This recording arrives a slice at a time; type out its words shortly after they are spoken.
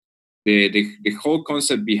the whole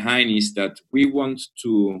concept behind is that we want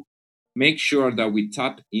to make sure that we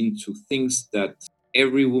tap into things that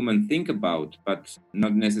every woman think about, but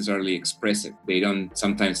not necessarily express it. They don't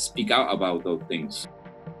sometimes speak out about those things.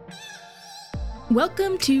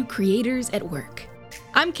 Welcome to Creators at Work.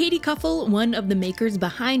 I'm Katie Kuffel, one of the makers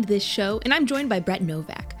behind this show, and I'm joined by Brett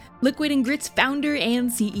Novak, Liquid and Grit's founder and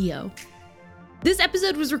CEO. This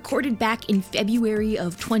episode was recorded back in February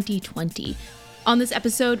of 2020. On this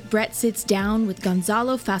episode, Brett sits down with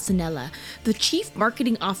Gonzalo Fasanella, the Chief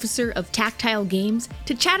Marketing Officer of Tactile Games,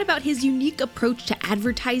 to chat about his unique approach to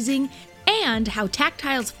advertising and how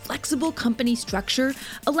Tactile's flexible company structure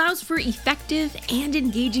allows for effective and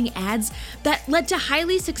engaging ads that led to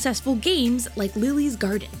highly successful games like Lily's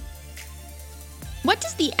Garden. What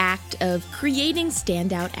does the act of creating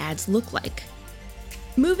standout ads look like?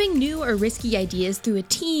 Moving new or risky ideas through a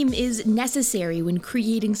team is necessary when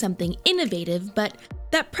creating something innovative, but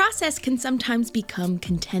that process can sometimes become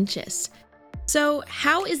contentious. So,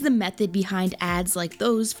 how is the method behind ads like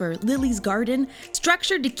those for Lily's Garden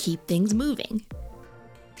structured to keep things moving?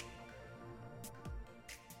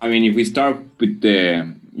 I mean, if we start with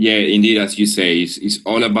indeed, as you say, it's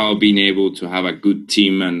all about being able to have a good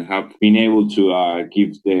team and have been able to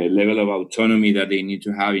give the level of autonomy that they need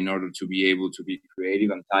to have in order to be able to be creative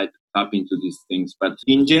and tap into these things. But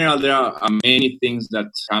in general, there are many things that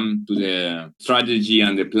come to the strategy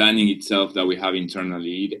and the planning itself that we have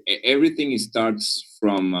internally. Everything starts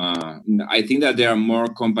from, I think that there are more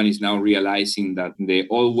companies now realizing that the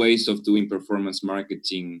old ways of doing performance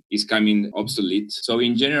marketing is coming obsolete. So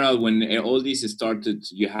in general, when all this started,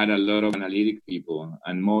 you had a lot of analytic people,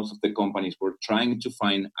 and most of the companies were trying to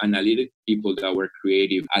find analytic people that were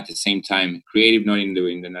creative at the same time. Creative not in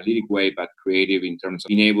the analytic way, but creative in terms of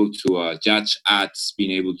being able to judge ads,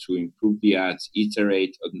 being able to improve the ads,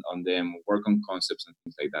 iterate on them, work on concepts and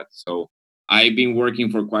things like that. So I've been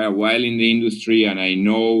working for quite a while in the industry, and I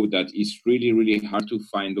know that it's really, really hard to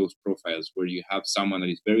find those profiles where you have someone that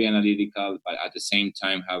is very analytical, but at the same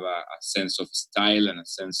time have a sense of style and a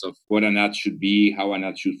sense of what an ad should be, how an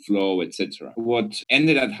ad should flow, etc. What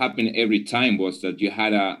ended up happening every time was that you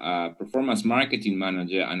had a performance marketing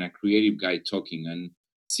manager and a creative guy talking. And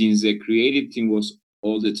since the creative team was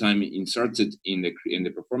all the time inserted in the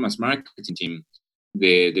performance marketing team,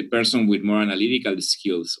 the person with more analytical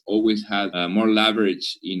skills always had more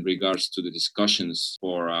leverage in regards to the discussions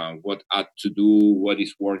for what ad to do, what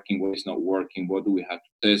is working, what is not working, what do we have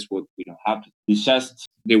to test, what we don't have to. It's just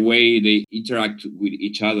the way they interact with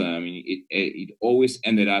each other. I mean, it always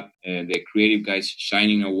ended up the creative guys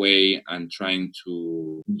shining away and trying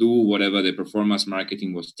to do whatever the performance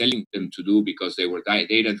marketing was telling them to do because they were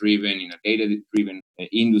data-driven in a data-driven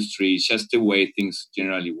industry. It's just the way things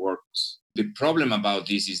generally works. The problem about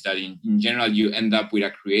this is that in general, you end up with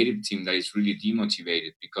a creative team that is really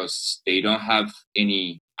demotivated because they don't have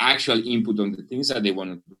any actual input on the things that they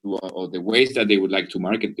want to do or the ways that they would like to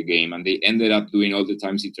market the game. And they ended up doing all the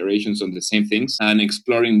times iterations on the same things and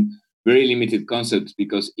exploring very limited concepts,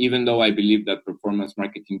 because even though I believe that performance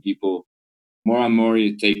marketing people more and more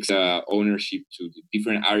it takes ownership to the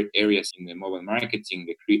different areas in the mobile marketing,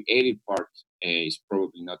 the creative part is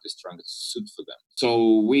probably not the strongest suit for them.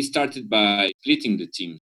 So we started by splitting the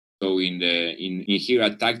team. So in here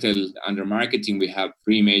at Tactile, under marketing, we have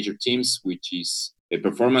three major teams, which is the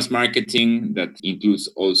performance marketing that includes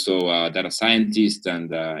also data scientists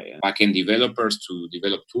and backend developers to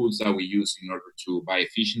develop tools that we use in order to buy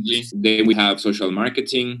efficiently. Then we have social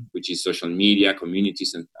marketing, which is social media,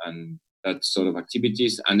 communities, and that sort of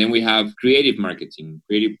activities. And then we have creative marketing.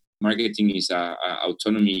 Creative marketing is a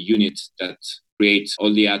autonomy unit that creates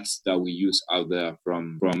all the ads that we use out there,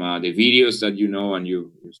 from the videos that you know and you're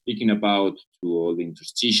speaking about, to all the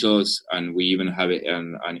interstitials. And we even have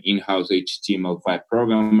an in-house HTML5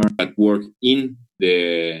 programmer that work in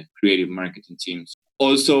the creative marketing teams.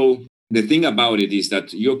 Also, the thing about it is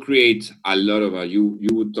that you create a lot of you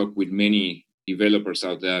would talk with many developers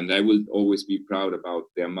out there, and I will always be proud about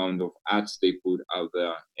the amount of ads they put out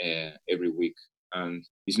there every week. And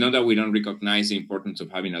it's not that we don't recognize the importance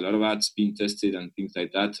of having a lot of ads being tested and things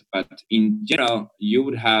like that, but in general, you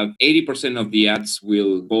would have 80% of the ads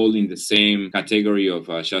will fall in the same category of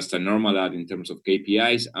just a normal ad in terms of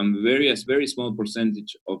KPIs, and a very small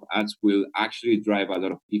percentage of ads will actually drive a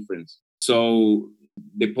lot of difference. So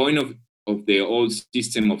the point of the old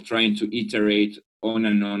system of trying to iterate on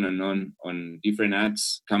and on and on different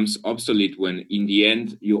ads comes obsolete when in the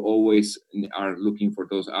end you always are looking for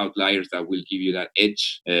those outliers that will give you that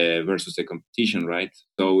edge versus the competition, right?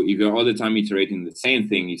 So if you're all the time iterating the same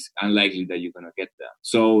thing, it's unlikely that you're going to get there.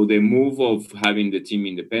 So the move of having the team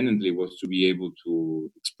independently was to be able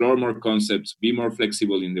to explore more concepts, be more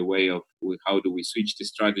flexible in the way of how do we switch the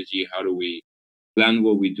strategy, how do we plan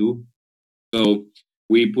what we do. So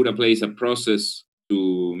we put in place a process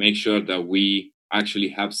to make sure that we actually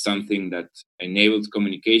have something that enables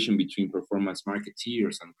communication between performance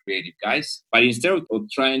marketeers and creative guys. But instead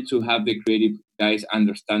of trying to have the creative guys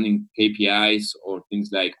understanding KPIs or things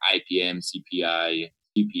like IPM, CPI,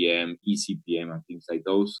 CPM, eCPM, and things like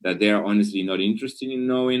those that they're honestly not interested in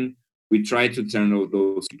knowing, we try to turn all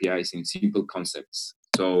those KPIs in simple concepts.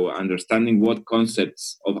 So understanding what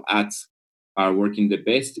concepts of ads are working the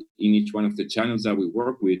best in each one of the channels that we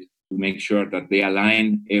work with to make sure that they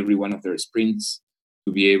align every one of their sprints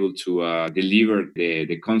to be able to deliver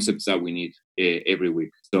the concepts that we need every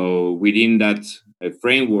week. So within that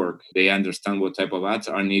framework, they understand what type of ads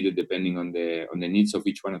are needed depending on the needs of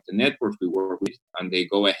each one of the networks we work with, and they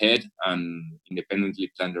go ahead and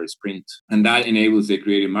independently plan their sprint. And that enables the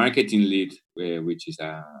creative marketing lead, which is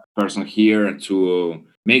a person here, to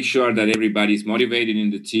make sure that everybody's motivated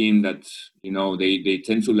in the team, that they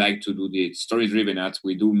tend to like to do the story-driven ads.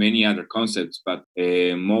 We do many other concepts, but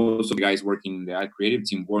most of the guys working in the ad creative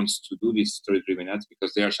team wants to do these story-driven ads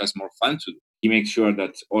because they are just more fun to do. He makes sure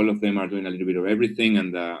that all of them are doing a little bit of everything,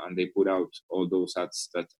 and they put out all those ads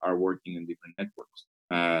that are working in different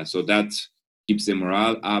networks. So that keeps the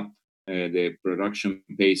morale up, the production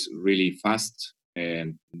pace really fast.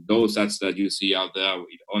 And those ads that you see out there,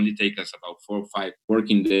 it only takes us about 4 or 5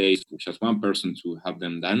 working days with just one person to have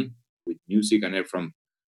them done with music and from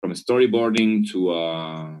storyboarding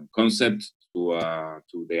to concept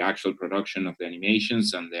to the actual production of the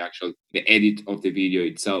animations and the edit of the video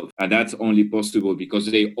itself. And that's only possible because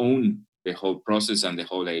they own the whole process and the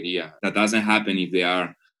whole idea. That doesn't happen if they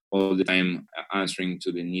are all the time answering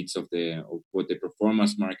to the needs of what the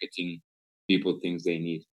performance marketing people think they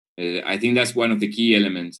need. I think that's one of the key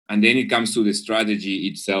elements. And then it comes to the strategy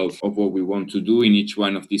itself of what we want to do in each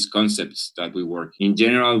one of these concepts that we work. In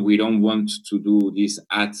general, we don't want to do these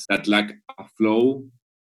ads that lack a flow.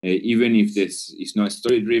 Even if this is not a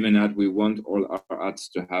story-driven ad, we want all our ads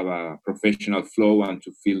to have a professional flow and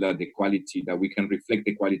to feel that the quality, that we can reflect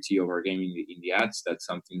the quality of our game in the ads. That's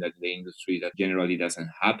something that in the industry that generally doesn't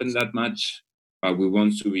happen that much. But we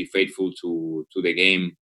want to be faithful to the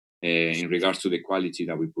game in regards to the quality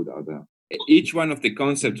that we put out there. Each one of the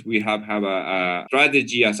concepts we have a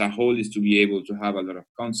strategy as a whole is to be able to have a lot of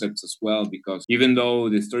concepts as well, because even though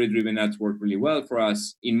the story-driven ads work really well for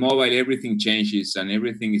us, in mobile everything changes and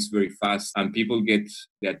everything is very fast, and people get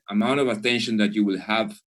that amount of attention that you will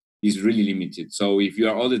have is really limited. So if you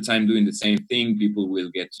are all the time doing the same thing, people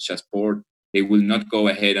will get just bored. They will not go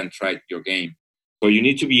ahead and try your game. So you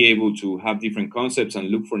need to be able to have different concepts and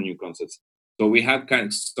look for new concepts. So we have kind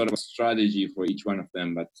of sort of a strategy for each one of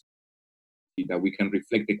them, but that we can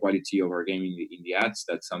reflect the quality of our game in the ads.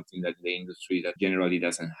 That's something that in the industry that generally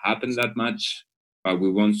doesn't happen that much. But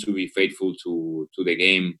we want to be faithful to the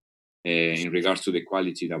game in regards to the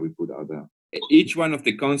quality that we put out there. Each one of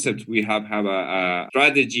the concepts we have a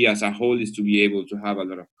strategy as a whole is to be able to have a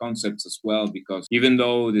lot of concepts as well, because even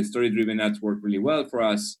though the story-driven ads work really well for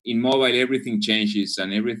us, in mobile everything changes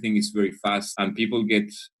and everything is very fast, and people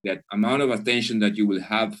get that amount of attention that you will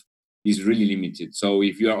have is really limited. So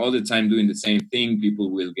if you are all the time doing the same thing, people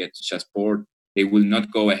will get just bored. They will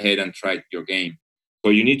not go ahead and try your game. So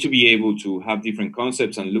you need to be able to have different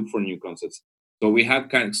concepts and look for new concepts. So we have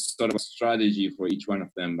kind of sort of a strategy for each one of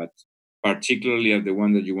them, but particularly the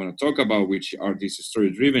one that you want to talk about, which are these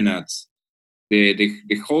story-driven ads. The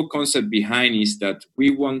whole concept behind is that we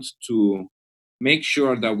want to make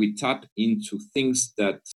sure that we tap into things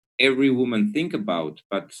that every woman think about,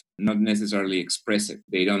 but not necessarily express it.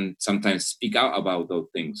 They don't sometimes speak out about those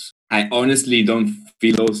things. I honestly don't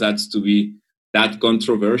feel those ads to be that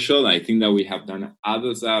controversial. I think that we have done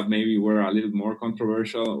others that maybe were a little more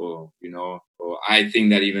controversial, or I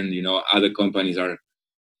think that even, other companies are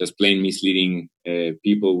just plain misleading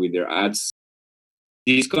people with their ads.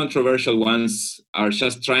 These controversial ones are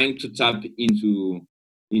just trying to tap into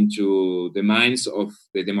the minds of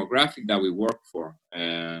the demographic that we work for.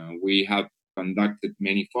 We have conducted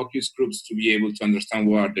many focus groups to be able to understand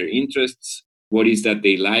what are their interests, what is that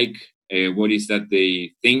they like, what is that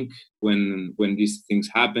they think when these things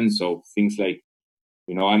happen. So things like,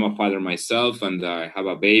 I'm a father myself and I have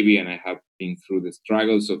a baby, and I have been through the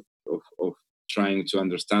struggles of trying to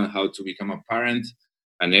understand how to become a parent.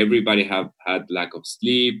 and everybody have had lack of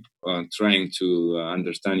sleep, trying to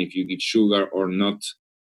understand if you give sugar or not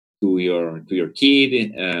to your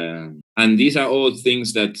kid, and these are all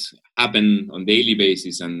things that happen on daily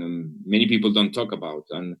basis, and many people don't talk about.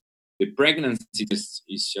 And the pregnancy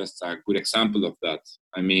is just a good example of that.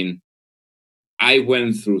 I mean, I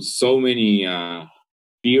went through so many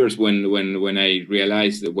fears when I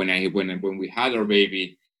realized that when we had our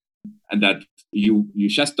baby, and that you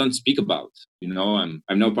just don't speak about.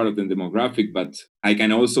 I'm not part of the demographic, but I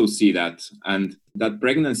can also see that. And that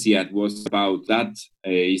pregnancy ad was about that.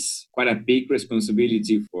 Is quite a big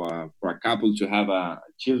responsibility for a couple to have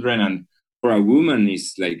children, and for a woman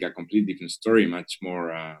is like a completely different story, much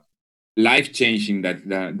more life changing.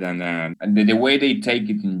 The way they take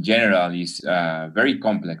it in general is very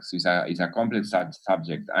complex. It's a complex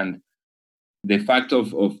subject, and the fact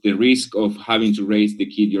of the risk of having to raise the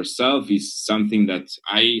kid yourself is something that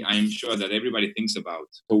I'm sure that everybody thinks about.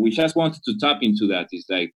 So we just wanted to tap into that. It's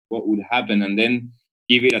like what would happen, and then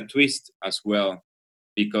give it a twist as well,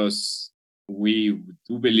 because we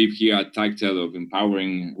do believe here at Tactile of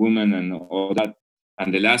empowering women and all that.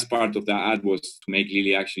 And the last part of that ad was to make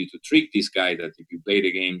Lily actually to trick this guy that if you play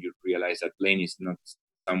the game, you realize that Blaine is not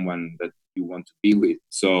someone that you want to be with.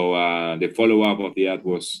 So the follow-up of the ad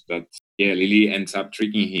was that, yeah, Lily ends up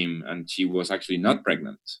tricking him, and she was actually not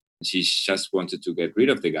pregnant. She just wanted to get rid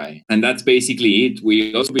of the guy. And that's basically it.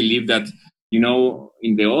 We also believe that,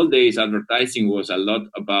 in the old days, advertising was a lot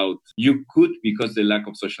about, you could, because the lack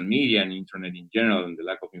of social media and internet in general and the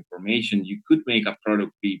lack of information, you could make a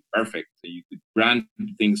product be perfect. You could brand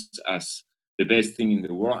things as the best thing in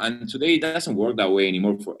the world. And today it doesn't work that way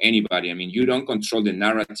anymore for anybody. I mean, you don't control the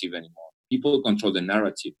narrative anymore. People control the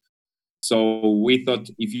narrative. So we thought,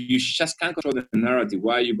 if you just can't control the narrative,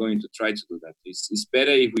 why are you going to try to do that? It's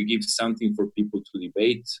better if we give something for people to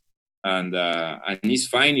debate. And it's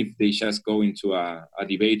fine if they just go into a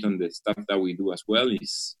debate on the stuff that we do as well.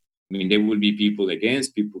 There will be people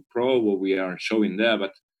against, people pro, what we are showing there.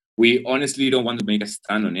 But we honestly don't want to make a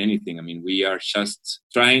stand on anything. I mean, we are just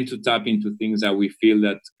trying to tap into things that we feel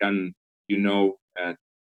that can,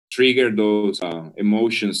 trigger those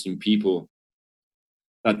emotions in people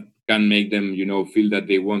that can make them, feel that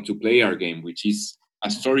they want to play our game, which is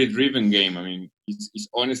a story-driven game. I mean, it's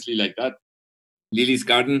honestly like that. Lily's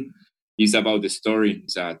Garden is about the story.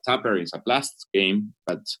 It's a Tapper, it's a Blast game,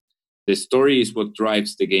 but the story is what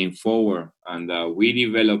drives the game forward. And we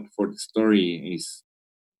develop for the story is,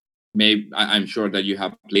 I'm sure that you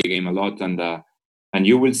have played the game a lot, and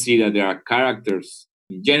you will see that there are characters.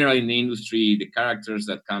 In general, in the industry, the characters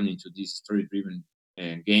that come into these story-driven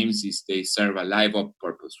games is they serve a live up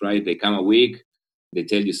purpose, right? They come a week, they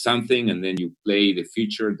tell you something, and then you play the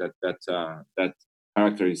feature that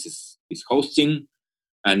character is hosting,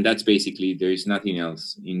 and that's basically, there is nothing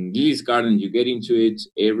else. In Lily's Garden, you get into it,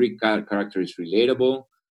 every character is relatable,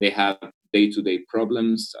 they have day-to-day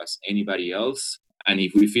problems as anybody else, and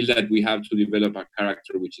if we feel that we have to develop a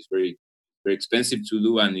character which is very, very expensive to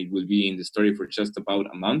do, and it will be in the story for just about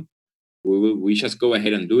a month, we just go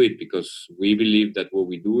ahead and do it, because we believe that what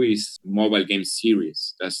we do is mobile game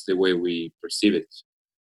series. That's the way we perceive it.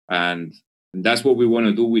 And that's what we want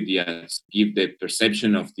to do with the ads, give the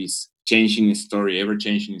perception of this changing story,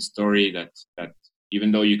 ever-changing story, that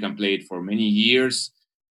even though you can play it for many years,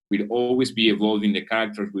 we'll always be evolving, the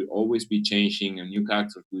characters will always be changing, and new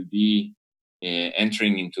characters will be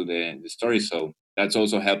entering into the story. So that's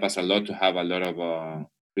also helped us a lot to have a lot of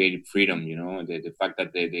creative freedom, the fact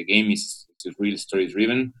that the game is really story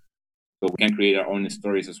driven, so we can create our own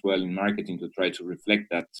stories as well in marketing to try to reflect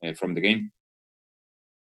that from the game.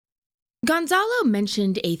 Gonzalo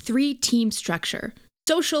mentioned a 3-team structure: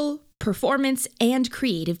 social, performance, and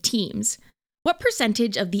creative teams. What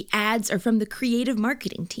percentage of the ads are from the creative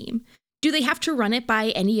marketing team? Do they have to run it by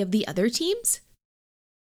any of the other teams?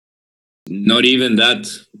 Not even that.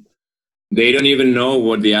 They don't even know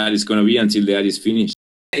what the ad is going to be until the ad is finished.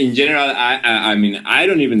 In general, I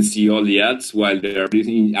don't even see all the ads while they're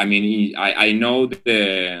listening. I know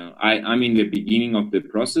I'm in the beginning of the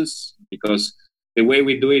process, because the way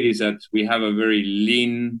we do it is that we have a very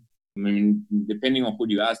lean, depending on who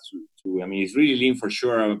you ask to, it's really lean for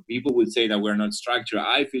sure. People would say that we're not structured.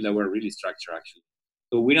 I feel that we're really structured, actually.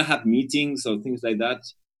 So we don't have meetings or things like that,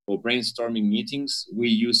 or brainstorming meetings. We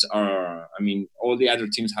use all the other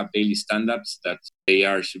teams have daily stand-ups that they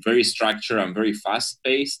are very structured and very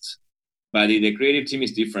fast-paced. But the creative team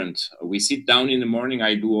is different. We sit down in the morning.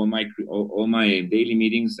 I do all my daily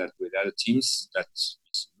meetings that with other teams. That's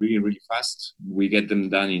really, really fast. We get them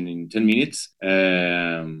done in 10 minutes.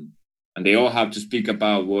 And And they all have to speak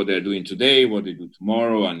about what they're doing today, what they do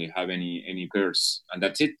tomorrow, and they have any curse. And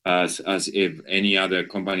that's it, as if any other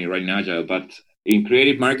company right now Agile. But in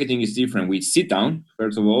creative marketing is different. We sit down,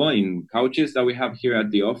 first of all, in couches that we have here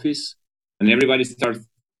at the office, and everybody starts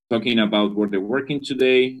talking about what they're working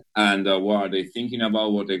today and what are they thinking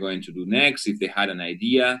about, what they're going to do next, if they had an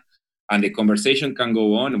idea. And the conversation can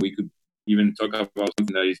go on. We could even talk about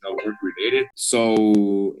something that is not work related.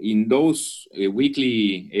 So in those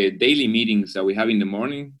weekly, daily meetings that we have in the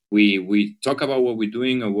morning, we talk about what we're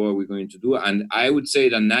doing and what we're going to do. And I would say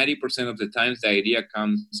that 90% of the times the idea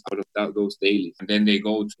comes out of those dailies. And then they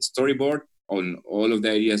go to storyboard on all of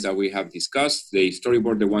the ideas that we have discussed. They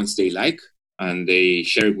storyboard the ones they like, and they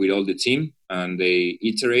share it with all the team, and they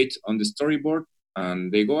iterate on the storyboard,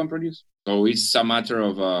 and they go and produce. So it's a matter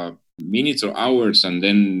of minutes or hours, and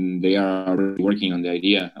then they are working on the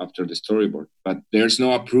idea after the storyboard. But there's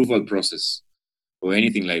no approval process or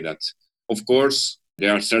anything like that. Of course,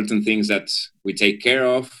 there are certain things that we take care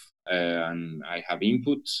of, and I have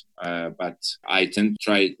input, but I tend to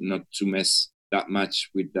try not to mess that much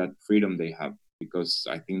with that freedom they have, because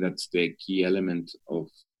I think that's the key element of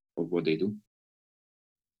what they do.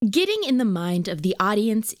 Getting in the mind of the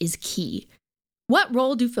audience is key. What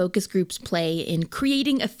role do focus groups play in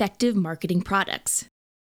creating effective marketing products?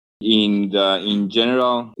 In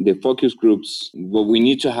general, the focus groups, well, we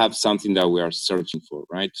need to have something that we are searching for,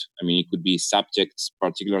 right? I mean, it could be subjects,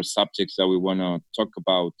 particular subjects that we want to talk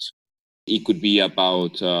about. It could be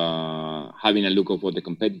about having a look at what the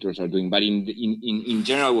competitors are doing. But in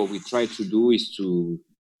general, what we try to do is to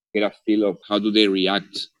get a feel of how do they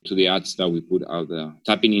react to the ads that we put out there.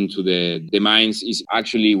 Tapping into the minds is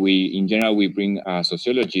actually, we bring a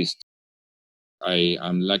sociologist. I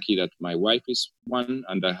am lucky that my wife is one,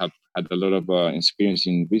 and I have had a lot of experience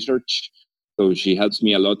in research. So she helps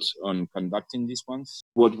me a lot on conducting these ones.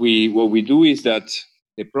 What we do is that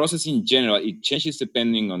the process in general, it changes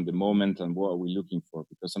depending on the moment and what are we looking for.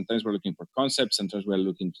 Because sometimes we're looking for concepts, sometimes we're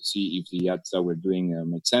looking to see if the ads that we're doing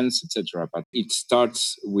make sense, etc. But it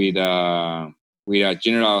starts with a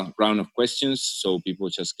general round of questions, so people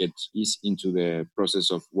just get eased into the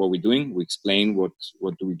process of what we're doing. We explain what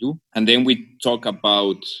do we do, and then we talk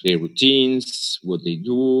about their routines, what they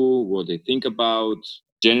do, what they think about,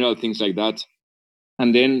 general things like that.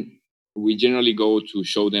 And then we generally go to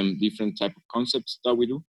show them different type of concepts that we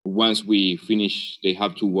do. Once we finish, they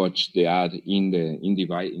have to watch the ad in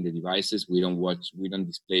the devices. We don't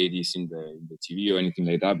display this in the TV or anything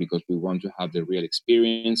like that, because we want to have the real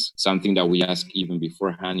experience. Something that we ask even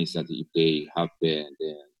beforehand is that if they have the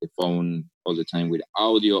phone all the time with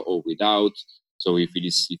audio or without. So if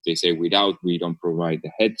they say without, we don't provide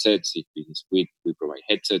the headsets. If it is with, we provide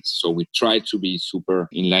headsets. So we try to be super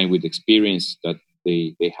in line with the experience that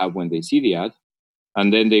they have when they see the ad.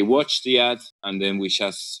 And then they watch the ad, and then we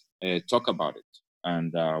just talk about it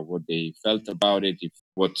and what they felt about it,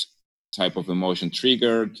 what type of emotion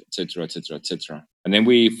triggered, etc., etc., etc. And then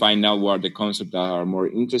we find out what are the concepts that are more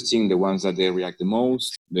interesting, the ones that they react the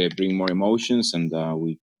most, they bring more emotions, and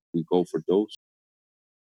we go for those.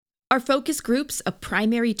 Are focus groups a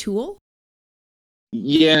primary tool?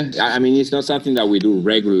 Yeah, I mean, it's not something that we do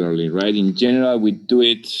regularly, right? In general, we do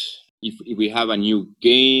it if we have a new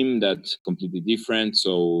game that's completely different,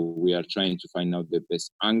 so we are trying to find out the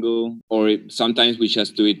best angle. Or sometimes we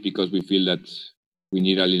just do it because we feel that we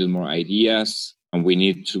need a little more ideas, and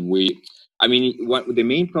the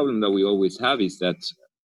main problem that we always have is that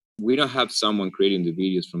we don't have someone creating the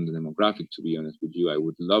videos from the demographic, to be honest with you. I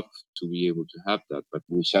would love to be able to have that, but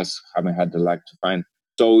we just haven't had the luck to find.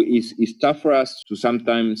 So it's tough for us to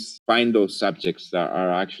sometimes find those subjects that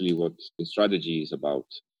are actually what the strategy is about.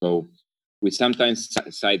 So we sometimes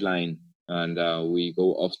sideline, and we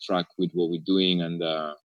go off track with what we're doing,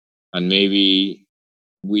 and maybe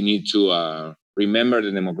we need to remember the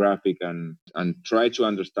demographic and try to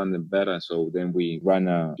understand them better. So then we run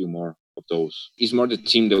a few more of those. It's more the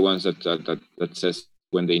team, the ones that says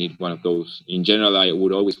when they need one of those. In general, I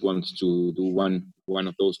would always want to do one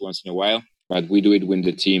of those once in a while, but we do it when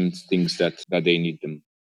the team thinks that they need them.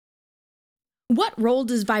 What role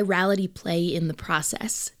does virality play in the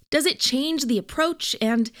process? Does it change the approach?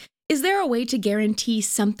 And is there a way to guarantee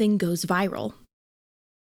something goes viral?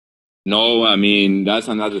 No, I mean, that's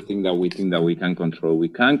another thing that we think that we can control. We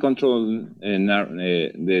can control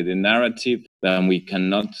the narrative, and we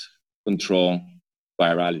cannot control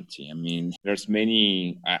virality. I mean, there's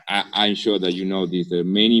many, I'm sure that you know this, there are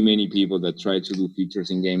many people that try to do features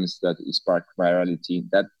in games that spark virality.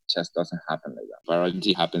 That just doesn't happen like that.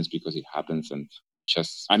 Virality happens because it happens. And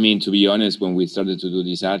to be honest, when we started to do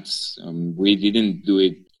these ads, we didn't do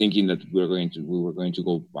it thinking that we were going to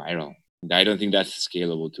go viral. I don't think that's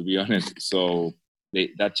scalable, to be honest. So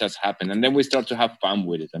that just happened, and then we start to have fun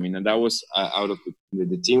with it. I mean, and that was out of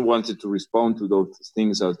the team wanted to respond to those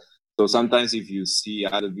things. So sometimes if you see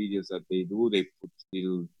other videos that they do, they put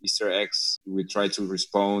little Easter eggs. We try to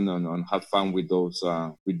respond and have fun with those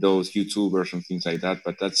YouTubers and things like that.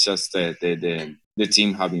 But that's just the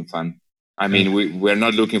team having fun. I mean, we're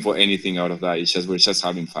not looking for anything out of that. It's just we're just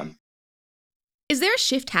having fun. Is there a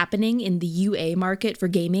shift happening in the UA market for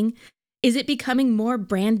gaming? Is it becoming more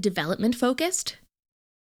brand development focused?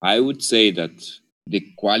 I would say that the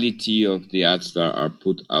quality of the ads that are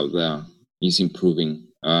put out there is improving,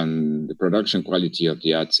 and the production quality of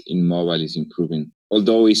the ads in mobile is improving.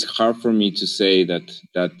 Although it's hard for me to say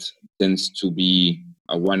that tends to be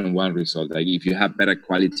a one-on-one result. Like if you have better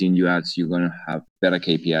quality in your ads, you're going to have better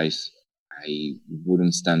KPIs. I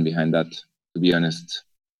wouldn't stand behind that, to be honest.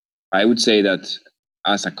 I would say that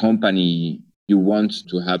as a company, you want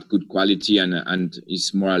to have good quality and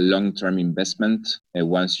it's more a long-term investment.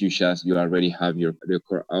 Once you already have your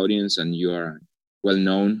core audience and you are well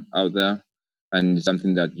known out there and it's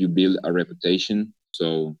something that you build a reputation.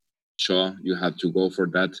 So sure, you have to go for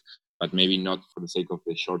that, but maybe not for the sake of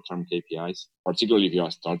the short-term KPIs, particularly if you're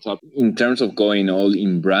a startup. In terms of going all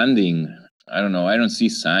in branding, I don't know. I don't see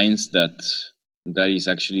signs that is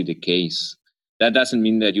actually the case. That doesn't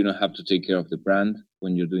mean that you don't have to take care of the brand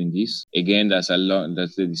when you're doing this. Again, that's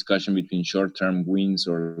the discussion between short-term wins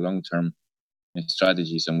or long-term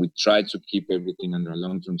strategies, and we try to keep everything under a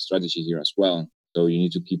long-term strategy here as well. So you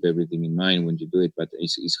need to keep everything in mind when you do it, but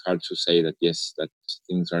it's hard to say that yes, that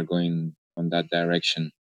things are going on that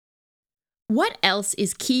direction. What else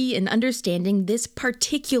is key in understanding this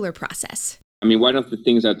particular process? I mean, one of the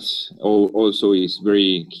things that also is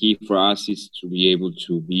very key for us is to be able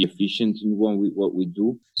to be efficient in what we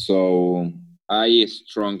do. So I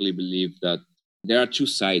strongly believe that there are two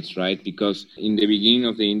sides, right? Because in the beginning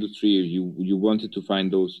of the industry, you wanted to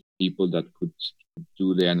find those people that could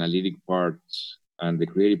do the analytic part and the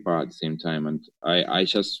creative part at the same time. And I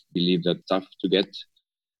just believe that's tough to get.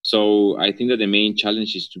 So I think that the main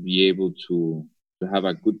challenge is to be able to have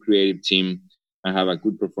a good creative team and have a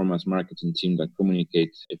good performance marketing team that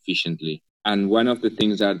communicates efficiently. And one of the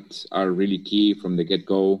things that are really key from the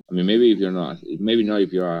get-go, I mean, maybe not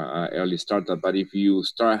if you're an early startup, but if you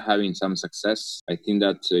start having some success, I think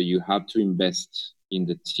that you have to invest in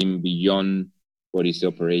the team beyond what is the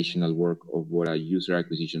operational work of what a user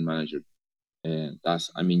acquisition manager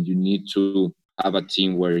does. I mean, you need to have a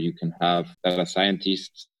team where you can have data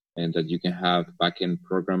scientists and that you can have backend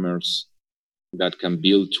programmers that can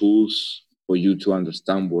build tools for you to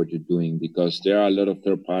understand what you're doing, because there are a lot of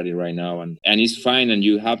third party right now, and it's fine, and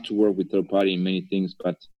you have to work with third party in many things,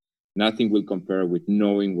 but nothing will compare with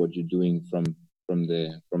knowing what you're doing from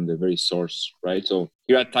the very source, right? So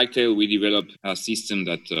here at Tactile, we developed a system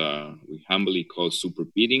that we humbly call Super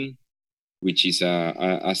Bidding, which is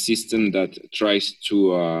a system that tries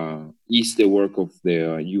to ease the work of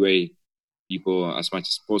the UA people as much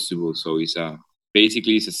as possible. So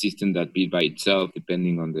basically it's a system that bid by itself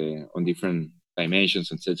depending on different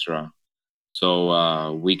dimensions, etc.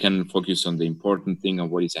 So we can focus on the important thing of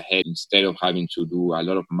what is ahead instead of having to do a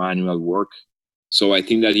lot of manual work. So I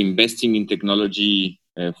think that investing in technology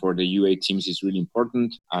for the UA teams is really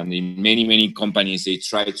important. And in many companies, they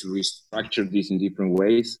try to restructure this in different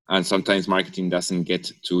ways. And sometimes marketing doesn't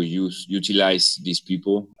get to utilize these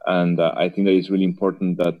people. And I think that it's really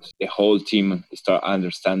important that the whole team start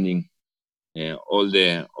understanding all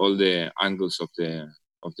the angles of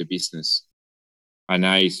the business. And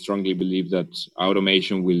I strongly believe that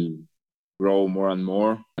automation will grow more and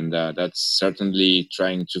more. And that's certainly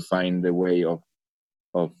trying to find the way of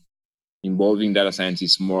involving data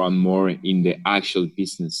scientists more and more in the actual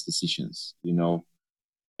business decisions,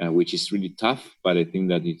 which is really tough, but I think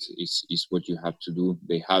that it's what you have to do.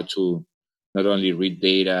 They have to not only read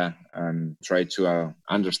data and try to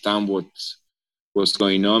understand what's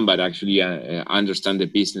going on, but actually understand the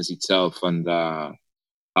business itself and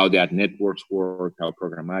how the ad networks work, how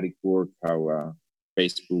programmatic work, how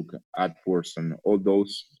Facebook AdWords and all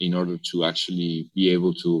those, in order to actually be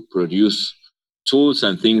able to produce tools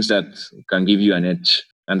and things that can give you an edge.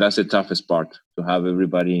 And that's the toughest part, to have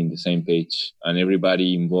everybody in the same page and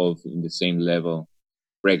everybody involved in the same level,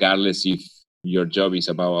 regardless if your job is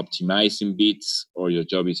about optimizing bits or your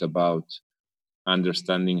job is about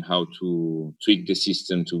understanding how to tweak the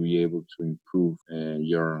system to be able to improve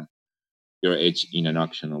your edge in an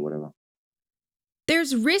auction or whatever.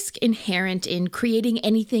 There's risk inherent in creating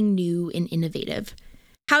anything new and innovative.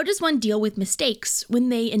 How does one deal with mistakes when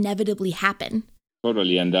they inevitably happen?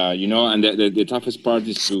 Totally. And, and the toughest part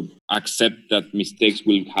is to accept that mistakes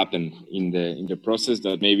will happen in the process,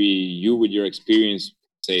 that maybe you, with your experience,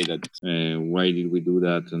 say that, why did we do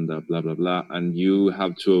that, and blah, blah, blah. And you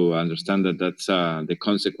have to understand that that's the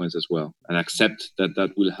consequence as well, and accept that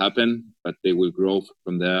that will happen, but they will grow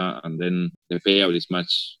from there. And then the payout is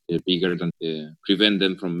much bigger than prevent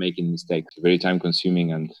them from making mistakes. Very time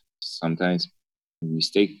consuming, and sometimes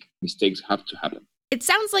mistakes have to happen. It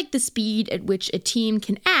sounds like the speed at which a team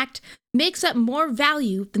can act makes up more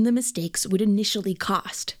value than the mistakes would initially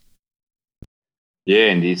cost. Yeah,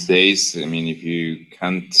 in these days, I mean, if you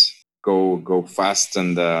can't go fast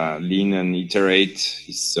and lean and iterate,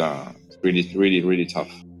 it's really, really, really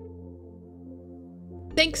tough.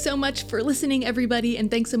 Thanks so much for listening, everybody, and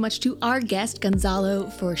thanks so much to our guest, Gonzalo,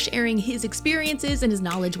 for sharing his experiences and his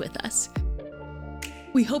knowledge with us.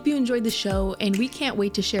 We hope you enjoyed the show, and we can't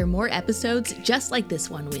wait to share more episodes just like this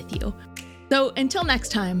one with you. So until next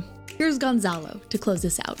time, here's Gonzalo to close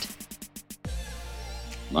this out.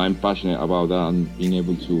 I'm passionate about that, and being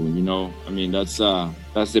able to,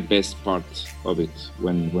 that's the best part of it,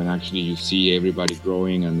 when actually you see everybody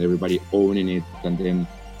growing and everybody owning it, and then,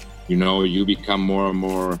 you become more and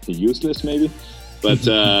more useless maybe. But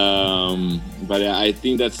I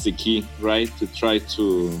think that's the key, right? To try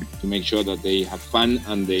to make sure that they have fun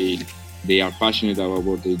and they are passionate about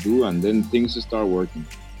what they do, and then things start working.